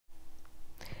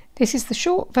This is the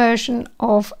short version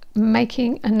of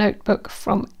making a notebook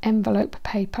from envelope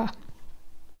paper.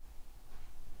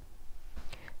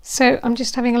 So I'm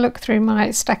just having a look through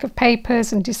my stack of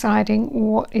papers and deciding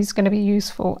what is going to be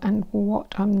useful and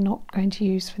what I'm not going to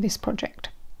use for this project.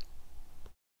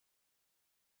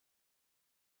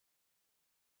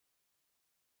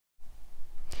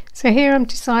 So here I'm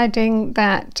deciding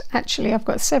that actually I've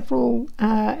got several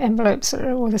envelopes that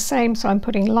are all the same, so I'm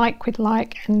putting like with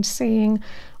like and seeing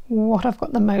what I've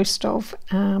got the most of,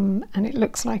 and it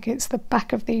looks like it's the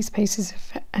back of these pieces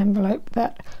of envelope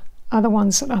that are the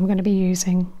ones that I'm going to be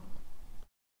using.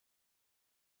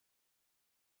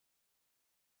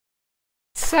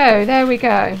 So there we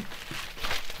go.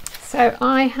 So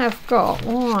I have got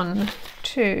 1,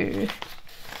 2,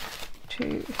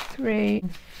 3,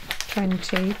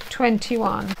 20,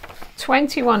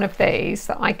 21 of these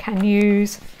that I can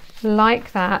use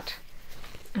like that,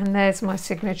 and there's my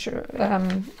signature,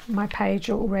 my page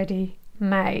already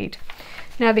made.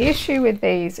 Now the issue with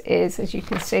these is, as you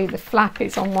can see, the flap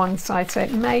is on one side, so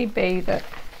it may be that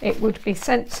it would be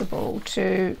sensible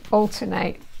to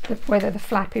alternate whether the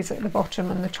flap is at the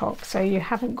bottom and the top, so you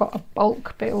haven't got a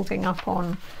bulk building up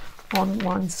on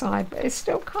one side, but it's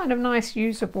still kind of nice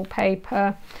usable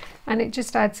paper, and it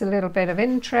just adds a little bit of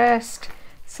interest.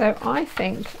 So I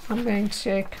think I'm going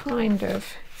to kind of,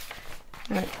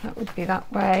 no, that would be that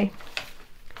way,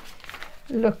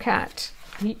 look at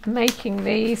making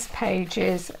these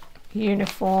pages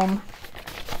uniform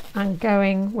and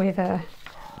going with a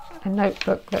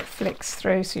notebook that flicks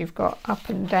through, so you've got up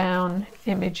and down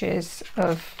images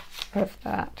of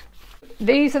that.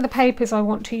 These are the papers I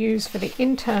want to use for the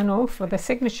internal, for the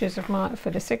signature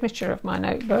of my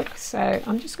notebook. So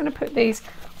I'm just going to put these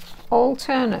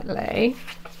alternately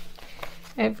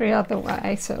every other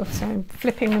way, so I'm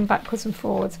flipping them backwards and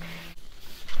forwards.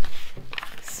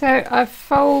 So I've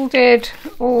folded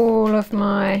all of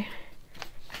my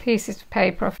pieces of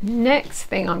paper off. Next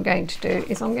thing I'm going to do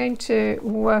is I'm going to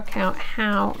work out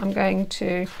how I'm going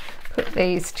to put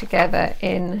these together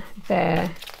in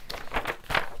their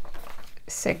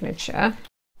signature.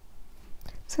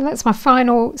 So that's my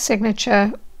final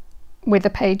signature with the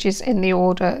pages in the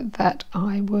order that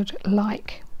I would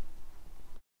like.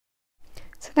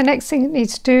 So the next thing it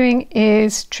needs doing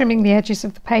is trimming the edges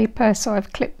of the paper. So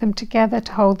I've clipped them together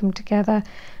to hold them together,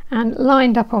 and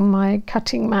lined up on my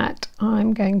cutting mat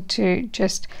I'm going to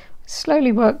just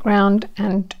slowly work round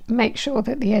and make sure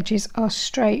that the edges are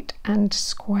straight and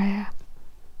square.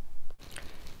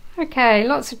 Okay,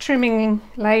 lots of trimming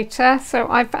later, so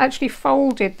I've actually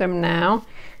folded them now,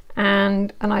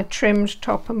 and I trimmed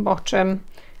top and bottom,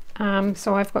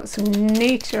 so I've got some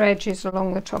neater edges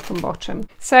along the top and bottom.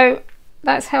 So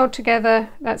that's held together,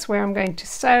 that's where I'm going to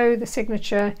sew the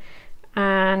signature,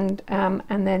 and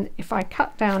then if I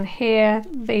cut down here,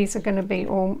 these are going to be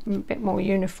all a bit more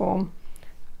uniform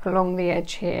along the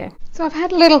edge here. So I've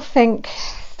had a little think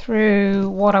through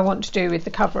what I want to do with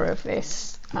the cover of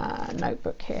this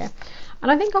notebook here, and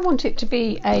I think I want it to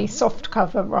be a soft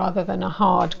cover rather than a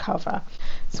hard cover.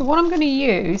 So what I'm going to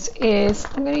use is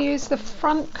I'm going to use the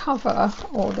front cover,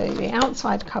 or the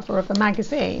outside cover of a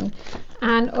magazine,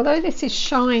 and although this is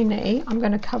shiny I'm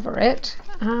going to cover it,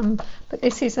 but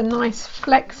this is a nice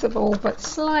flexible but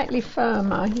slightly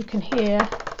firmer, you can hear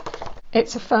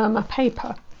it's a firmer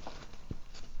paper.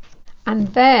 And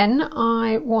then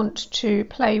I want to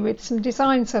play with some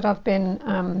designs that I've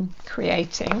been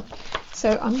creating.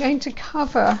 So I'm going to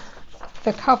cover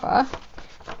the cover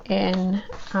in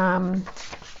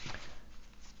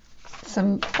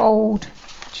some bold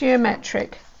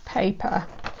geometric paper.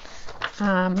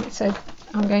 So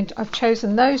I've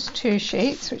chosen those two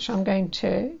sheets which I'm going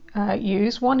to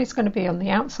use. One is going to be on the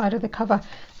outside of the cover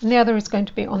and the other is going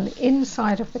to be on the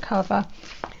inside of the cover.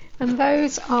 And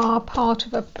those are part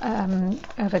of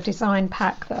a design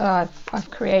pack that I've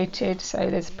created. So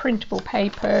there's printable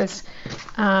papers,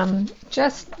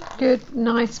 just good,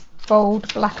 nice,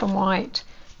 bold black and white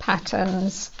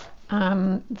patterns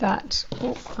that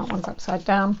one's upside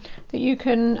down, that you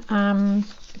can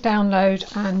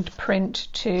download and print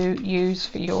to use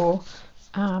for your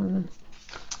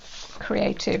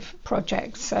creative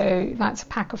projects. So that's a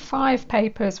pack of 5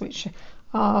 papers which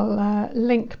I'll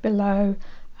link below.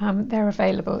 They're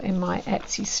available in my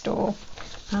Etsy store.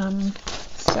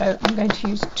 So I'm going to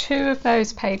use 2 of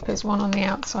those papers, one on the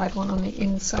outside, one on the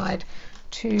inside,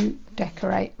 to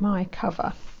decorate my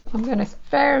cover. I'm going to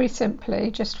very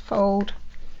simply just fold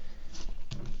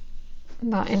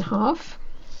that in half.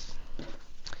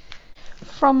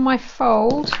 From my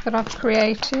fold that I've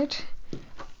created,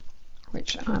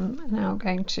 which I'm now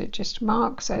going to just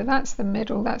mark, so that's the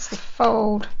middle, that's the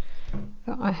fold,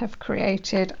 that I have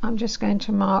created, I'm just going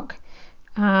to mark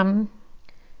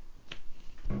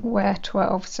where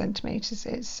 12 centimeters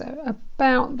is, so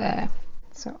about there.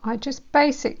 So I just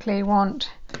basically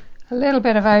want a little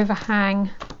bit of overhang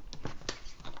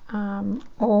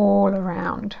all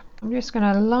around. I'm just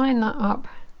going to line that up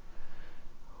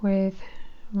with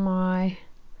my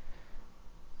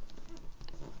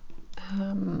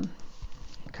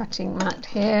cutting mat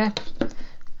here,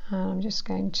 and I'm just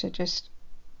going to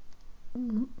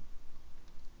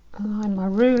line my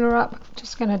ruler up.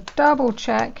 Just going to double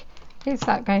check, is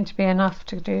that going to be enough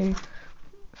to do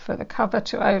for the cover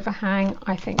to overhang?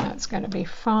 I think that's going to be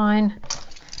fine,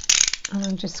 and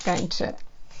I'm just going to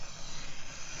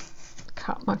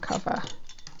cut my cover.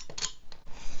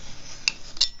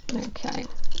 Okay,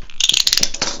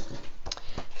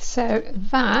 so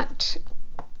that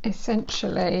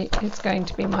essentially is going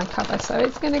to be my cover, so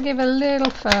it's going to give a little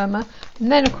firmer,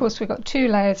 and then of course we've got 2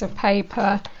 layers of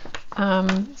paper,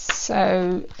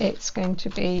 so it's going to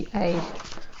be a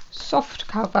soft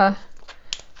cover,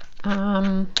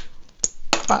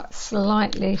 but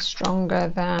slightly stronger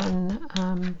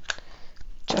than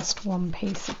just one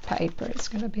piece of paper. It's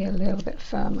going to be a little bit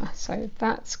firmer, so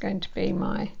that's going to be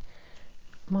my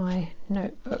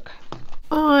notebook.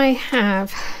 I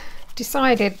have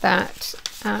decided that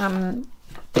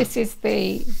this is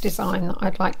the design that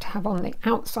I'd like to have on the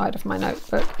outside of my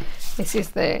notebook. This is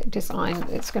the design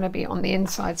that's going to be on the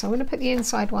inside, so I'm going to put the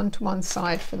inside one to one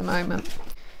side for the moment.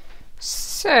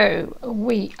 So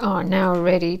we are now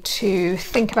ready to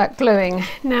think about gluing.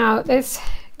 Now there's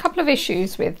a couple of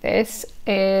issues with this,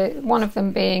 one of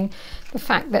them being the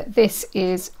fact that this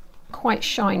is quite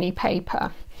shiny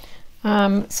paper.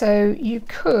 So you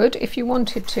could, if you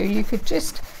wanted to, you could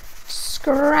just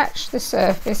scratch the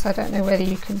surface. I don't know whether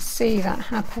you can see that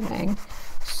happening.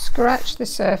 Scratch the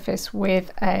surface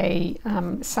with a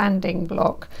sanding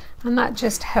block, and that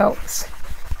just helps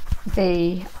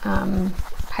the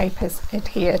papers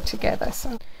adhere together.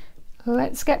 So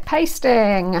let's get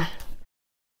pasting.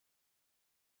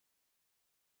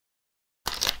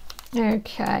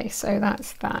 Okay, so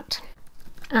that's that,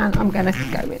 and I'm going to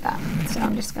go with that. So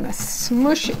I'm just going to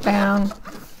smush it down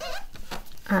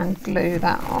and glue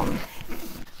that on.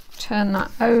 Turn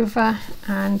that over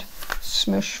and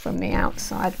smush from the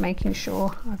outside, making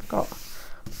sure I've got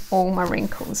all my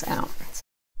wrinkles out.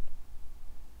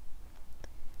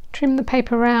 Trim the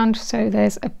paper round so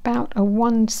there's about a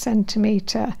 1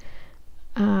 centimeter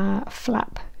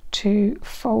flap to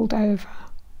fold over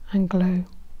and glue.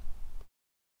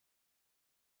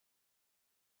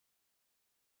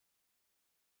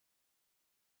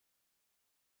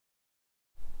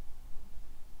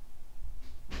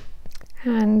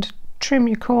 And trim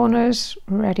your corners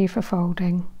ready for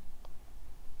folding.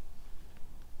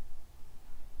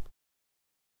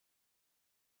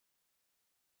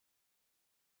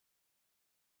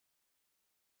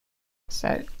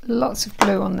 So lots of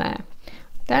glue on there.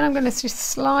 Then I'm going to just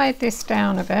slide this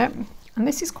down a bit, and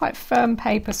this is quite firm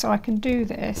paper, so I can do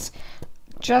this.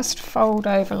 Just fold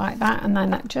over like that, and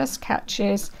then that just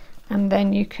catches, and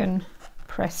then you can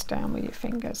press down with your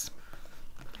fingers.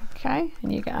 Okay,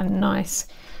 and you get a nice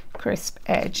crisp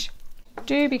edge.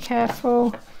 Do be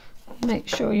careful, make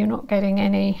sure you're not getting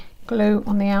any glue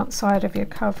on the outside of your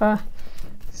cover.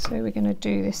 So we're going to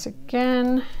do this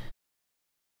again.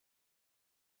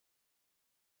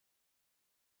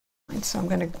 And so I'm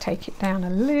going to take it down a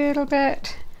little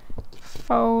bit,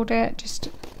 fold it, just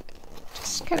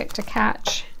get it to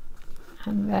catch,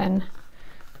 and then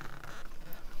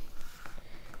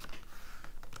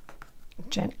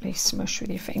gently smush with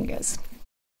your fingers.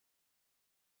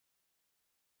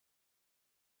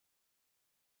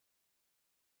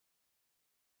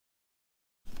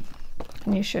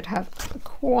 And you should have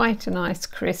quite a nice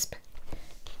crisp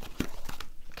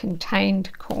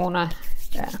contained corner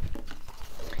there.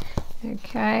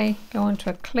 Okay, go on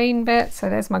to a clean bit. So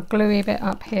there's my gluey bit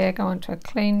up here. Go on to a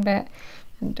clean bit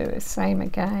and do the same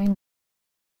again.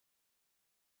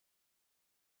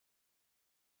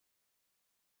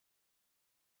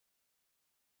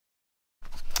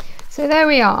 So there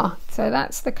we are. So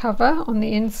that's the cover on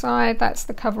the inside, that's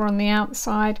the cover on the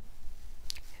outside.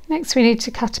 Next we need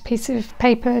to cut a piece of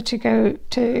paper to go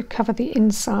to cover the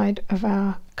inside of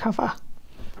our cover.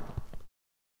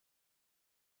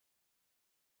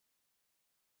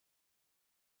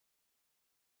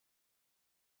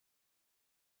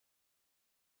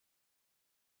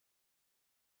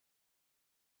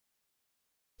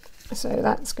 So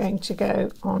that's going to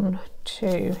go on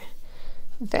to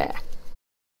there.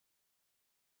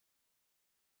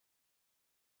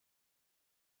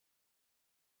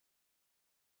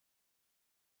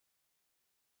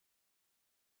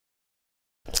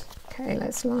 Okay,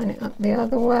 let's line it up the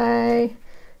other way,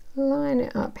 line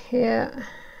it up here.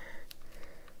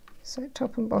 So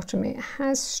top and bottom, it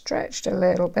has stretched a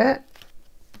little bit.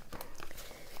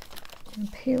 And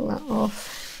peel that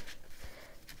off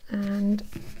and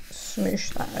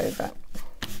smoosh that over.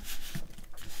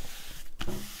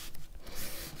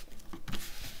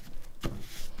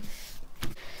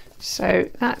 So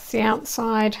that's the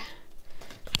outside.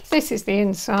 This is the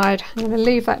inside. I'm going to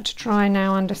leave that to dry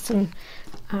now under some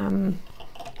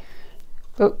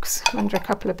books, under a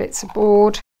couple of bits of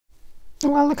board.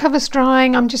 While the cover's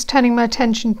drying, I'm just turning my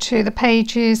attention to the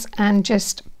pages and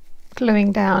just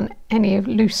gluing down any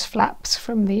loose flaps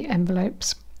from the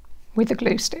envelopes with a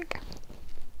glue stick.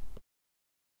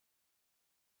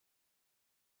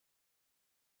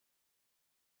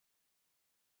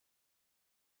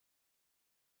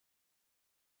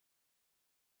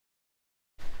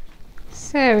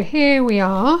 So here we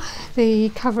are, the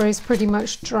cover is pretty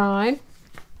much dry.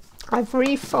 I've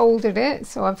refolded it,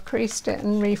 so I've creased it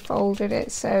and refolded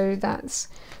it, so that's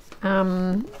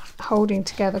holding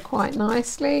together quite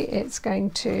nicely.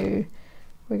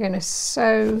 We're going to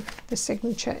sew the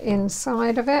signature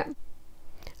inside of it.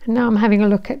 And now I'm having a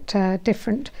look at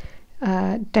different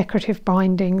decorative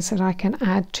bindings that I can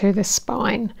add to the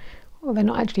spine. Well, they're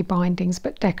not actually bindings,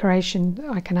 but decoration that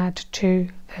I can add to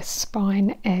the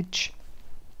spine edge.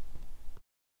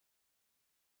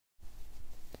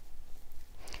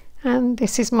 And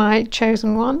this is my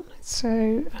chosen one,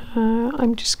 so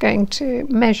I'm just going to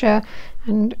measure,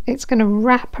 and it's going to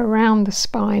wrap around the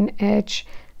spine edge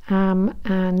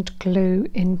and glue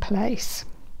in place.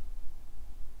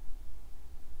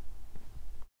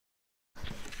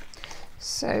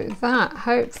 So that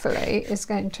hopefully is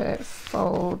going to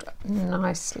fold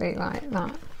nicely like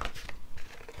that.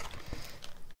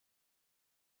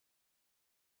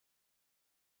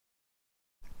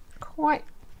 Quite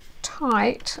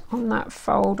tight on that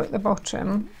fold at the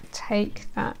bottom, take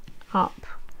that up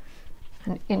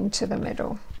and into the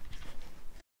middle.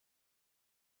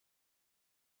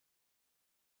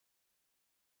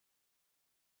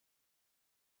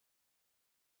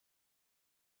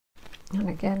 And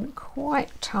again, quite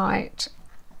tight,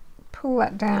 pull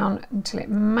that down until it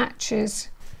matches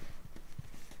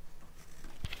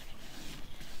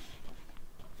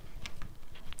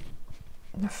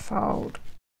the fold.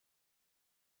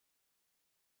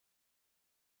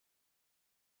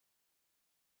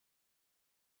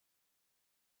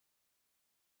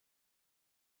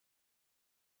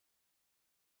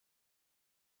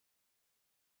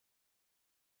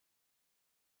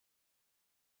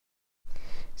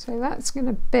 So that's going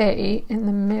to be in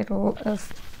the middle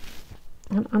of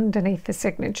and underneath the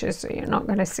signature, so you're not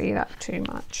going to see that too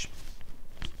much.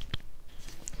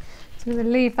 So I'm going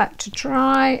to leave that to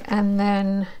dry, and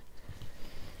then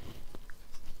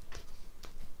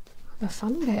the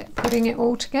fun bit, putting it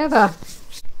all together.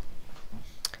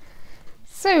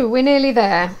 So we're nearly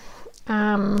there.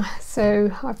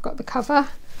 So I've got the cover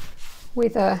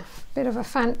with a bit of a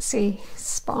fancy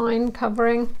spine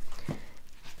covering.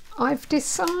 I've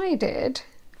decided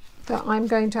that I'm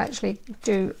going to actually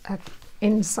do an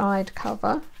inside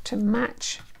cover to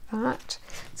match that.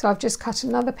 So I've just cut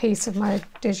another piece of my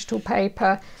digital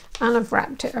paper and I've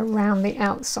wrapped it around the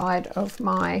outside of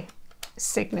my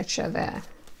signature there.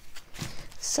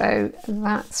 So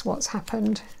that's what's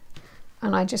happened,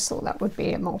 and I just thought that would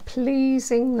be a more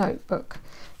pleasing notebook.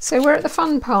 So we're at the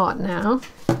fun part now.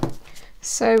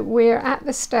 So we're at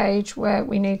the stage where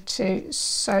we need to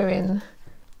sew in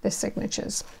the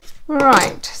signatures.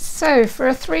 Right, so for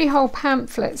a 3-hole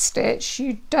pamphlet stitch,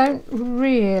 you don't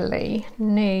really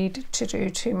need to do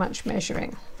too much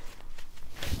measuring.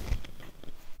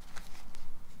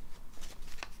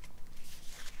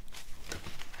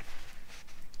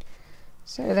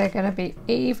 So they're going to be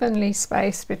evenly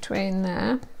spaced between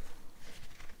there.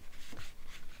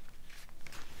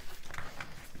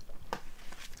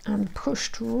 And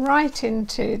pushed right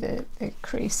into the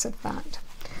crease of that.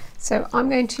 So I'm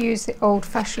going to use the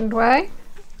old-fashioned way.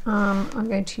 I'm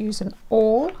going to use an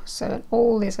awl. So an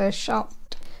awl is a sharp,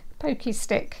 pokey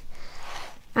stick.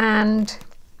 And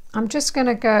I'm just going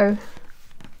to go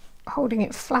holding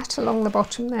it flat along the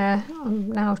bottom there.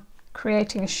 I'm now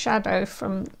creating a shadow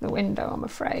from the window, I'm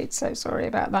afraid, so sorry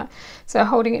about that. So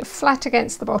holding it flat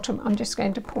against the bottom, I'm just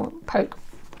going to poke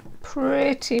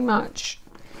pretty much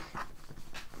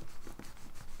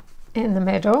in the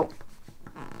middle.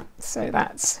 So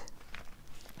that's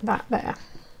that there.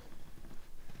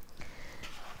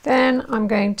 Then I'm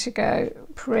going to go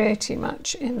pretty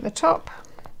much in the top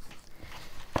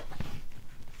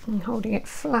and holding it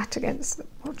flat against the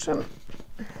bottom.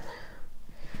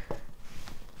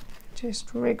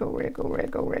 Just wriggle, wriggle,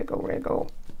 wriggle, wriggle,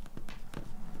 wriggle.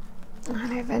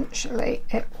 And eventually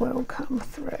it will come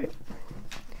through.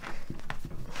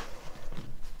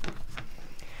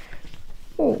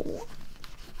 Oh.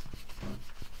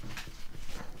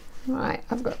 Right,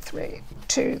 I've got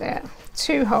two there,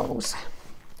 2 holes.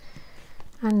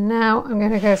 And now I'm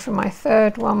going to go for my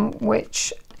third one,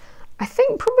 which I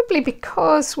think probably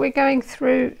because we're going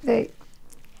through the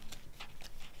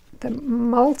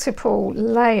multiple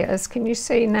layers. Can you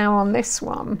see now on this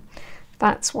one?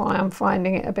 That's why I'm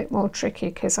finding it a bit more tricky,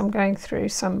 because I'm going through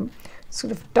some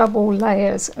sort of double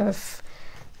layers of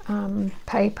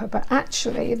paper, but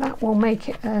actually that will make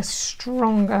it a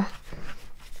stronger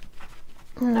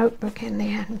notebook in the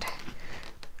end.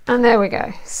 And there we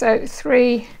go, so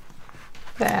 3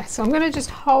 there. So I'm going to just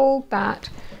hold that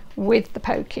with the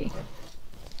pokey.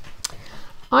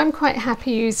 I'm quite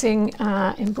happy using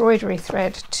embroidery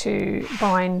thread to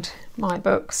bind my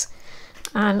books,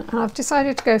 and I've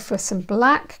decided to go for some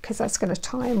black because that's going to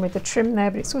tie in with the trim there,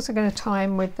 but it's also going to tie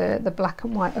in with the black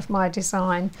and white of my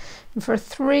design. And for a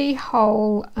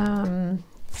 3-hole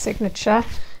signature,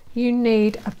 you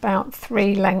need about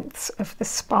 3 lengths of the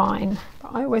spine,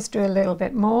 but I always do a little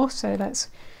bit more, so that's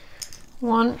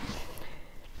 1,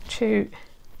 2,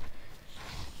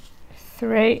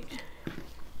 3.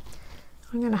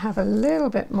 I'm going to have a little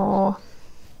bit more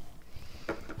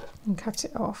and cut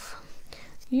it off.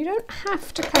 You don't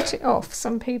have to cut it off.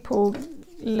 Some people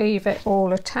leave it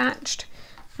all attached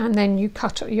and then you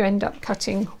end up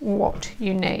cutting what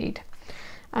you need.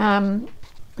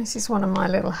 This is one of my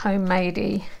little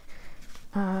homemade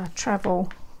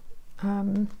travel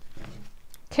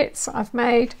kits that I've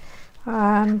made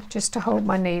just to hold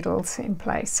my needles in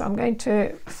place. So I'm going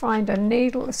to find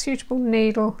a suitable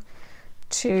needle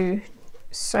to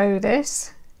sew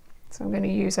this. So I'm going to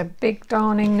use a big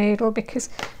darning needle, because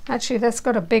actually that's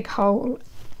got a big hole,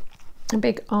 a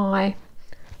big eye,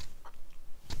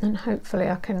 and hopefully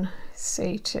I can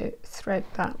see to thread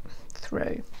that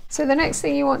through. So the next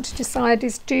thing you want to decide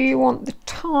is, do you want the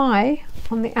tie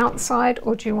on the outside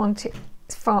or do you want it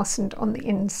fastened on the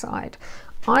inside?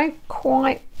 I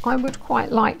would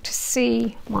quite like to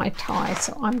see my tie,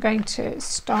 so I'm going to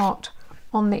start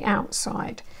on the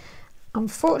outside.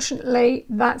 Unfortunately,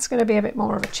 that's going to be a bit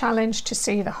more of a challenge to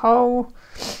see the hole,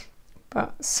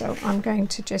 but so I'm going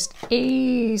to just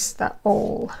ease that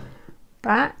all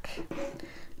back,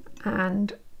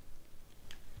 and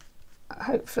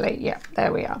hopefully, yeah,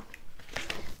 there we are.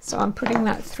 So I'm putting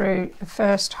that through the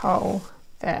first hole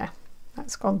there.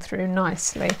 That's gone through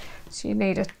nicely. So you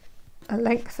need a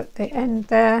length at the end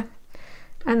there,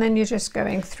 and then you're just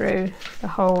going through the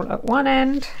hole at one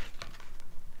end.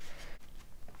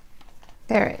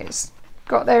 There it is,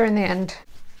 got there in the end.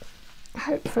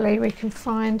 Hopefully we can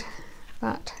find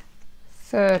that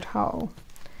third hole.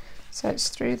 So it's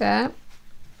through there,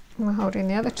 and we're holding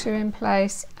the other 2 in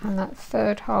place, and that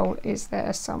third hole is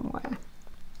there somewhere.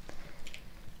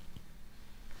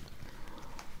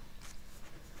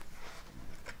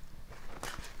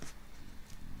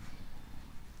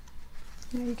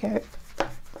 There you go.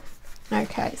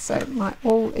 Okay, so my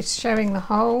awl is showing the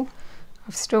hole.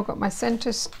 I've still got my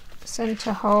center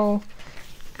hole,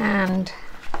 and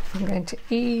I'm going to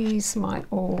ease my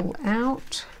awl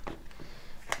out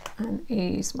and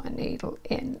ease my needle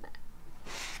in,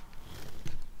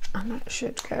 and that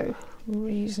should go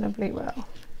reasonably well.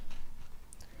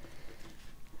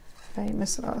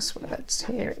 Famous last words,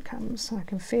 here it comes. I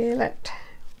can feel it.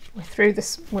 We're through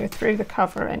the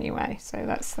cover anyway, so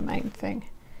that's the main thing.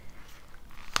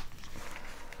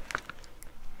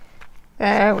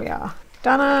 There we are.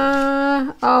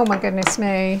 Done. Oh my goodness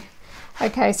me.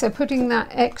 Okay, so putting that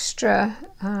extra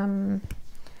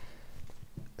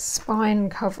spine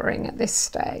covering at this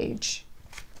stage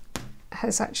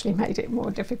has actually made it more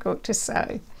difficult to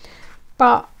sew,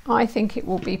 but I think it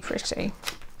will be pretty.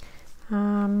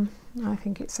 I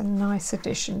think it's a nice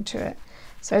addition to it.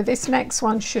 So this next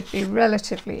one should be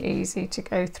relatively easy to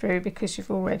go through because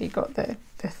you've already got the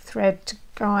thread to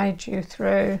guide you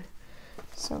through.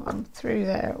 So I'm through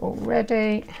there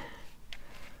already.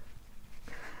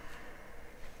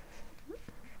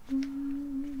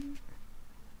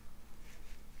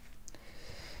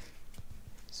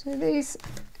 So these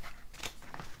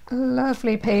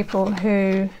lovely people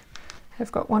who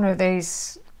have got one of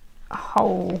these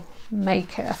hole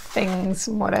maker things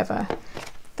and whatever,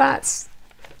 that's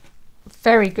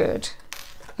very good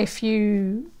if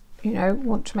you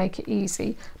want to make it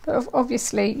easy, but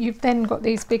obviously you've then got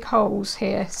these big holes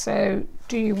here, so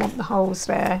do you want the holes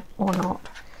there or not?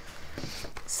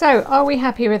 So are we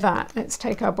happy with that? Let's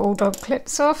take our bulldog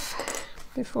clips off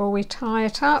before we tie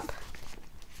it up.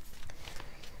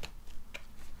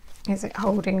 Is it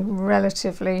holding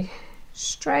relatively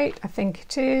straight? I think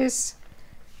it is.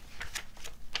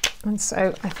 And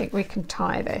so I think we can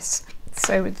tie this.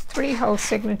 So with 3-hole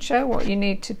signature, what you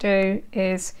need to do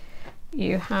is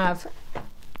you have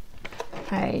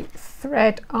a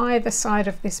thread either side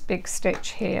of this big stitch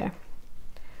here,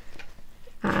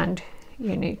 and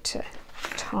you need to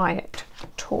tie it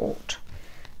taut.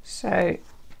 So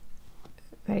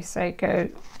they say go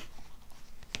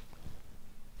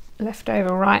left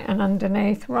over right and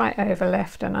underneath, right over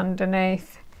left and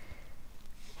underneath,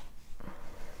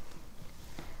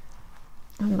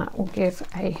 and that will give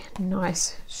a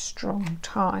nice strong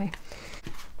tie.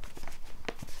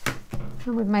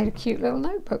 And we've made a cute little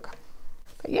notebook.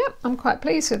 But yeah, I'm quite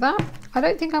pleased with that. I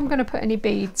don't think I'm going to put any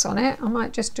beads on it. I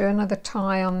might just do another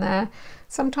tie on there.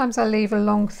 Sometimes I leave a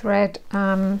long thread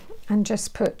and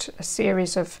just put a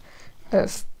series of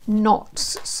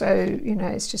knots, so you know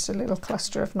it's just a little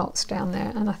cluster of knots down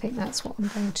there, and I think that's what I'm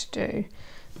going to do.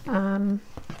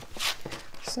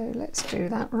 So let's do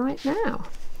that right now.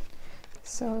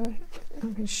 So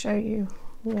I'm going to show you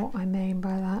what I mean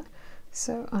by that.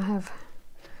 So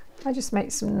I just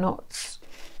make some knots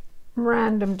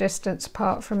random distance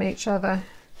apart from each other,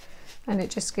 and it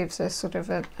just gives us sort of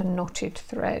a knotted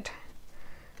thread.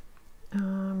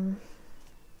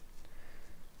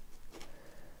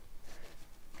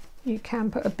 You can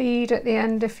put a bead at the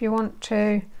end if you want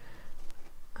to.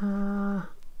 I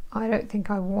don't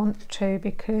think I want to,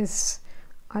 because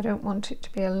I don't want it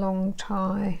to be a long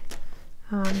tie.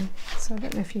 So I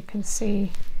don't know if you can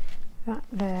see that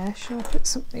there. Shall I put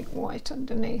something white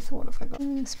underneath? What have I got?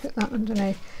 Let's put that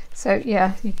underneath. So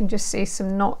yeah, you can just see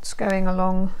some knots going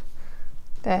along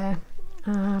there,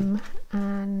 and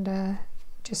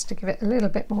just to give it a little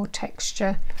bit more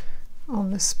texture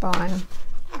on the spine.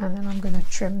 And then I'm going to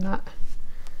trim that.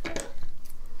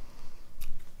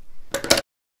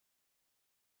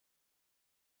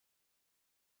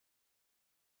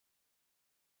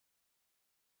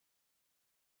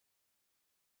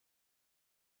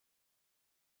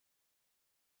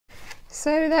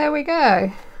 So there we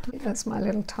go. That's my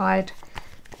little tied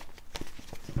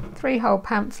 3-hole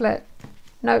pamphlet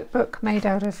notebook made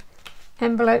out of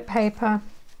envelope paper,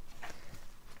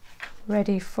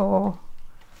 ready for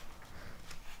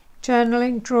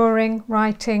journaling, drawing,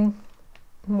 writing,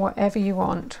 whatever you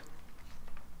want.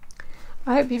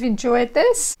 I hope you've enjoyed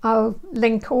this. I'll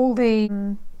link all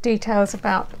the details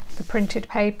about the printed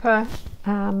paper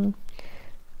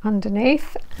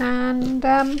underneath, and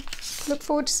look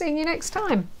forward to seeing you next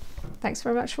time. Thanks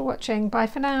very much for watching. Bye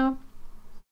for now.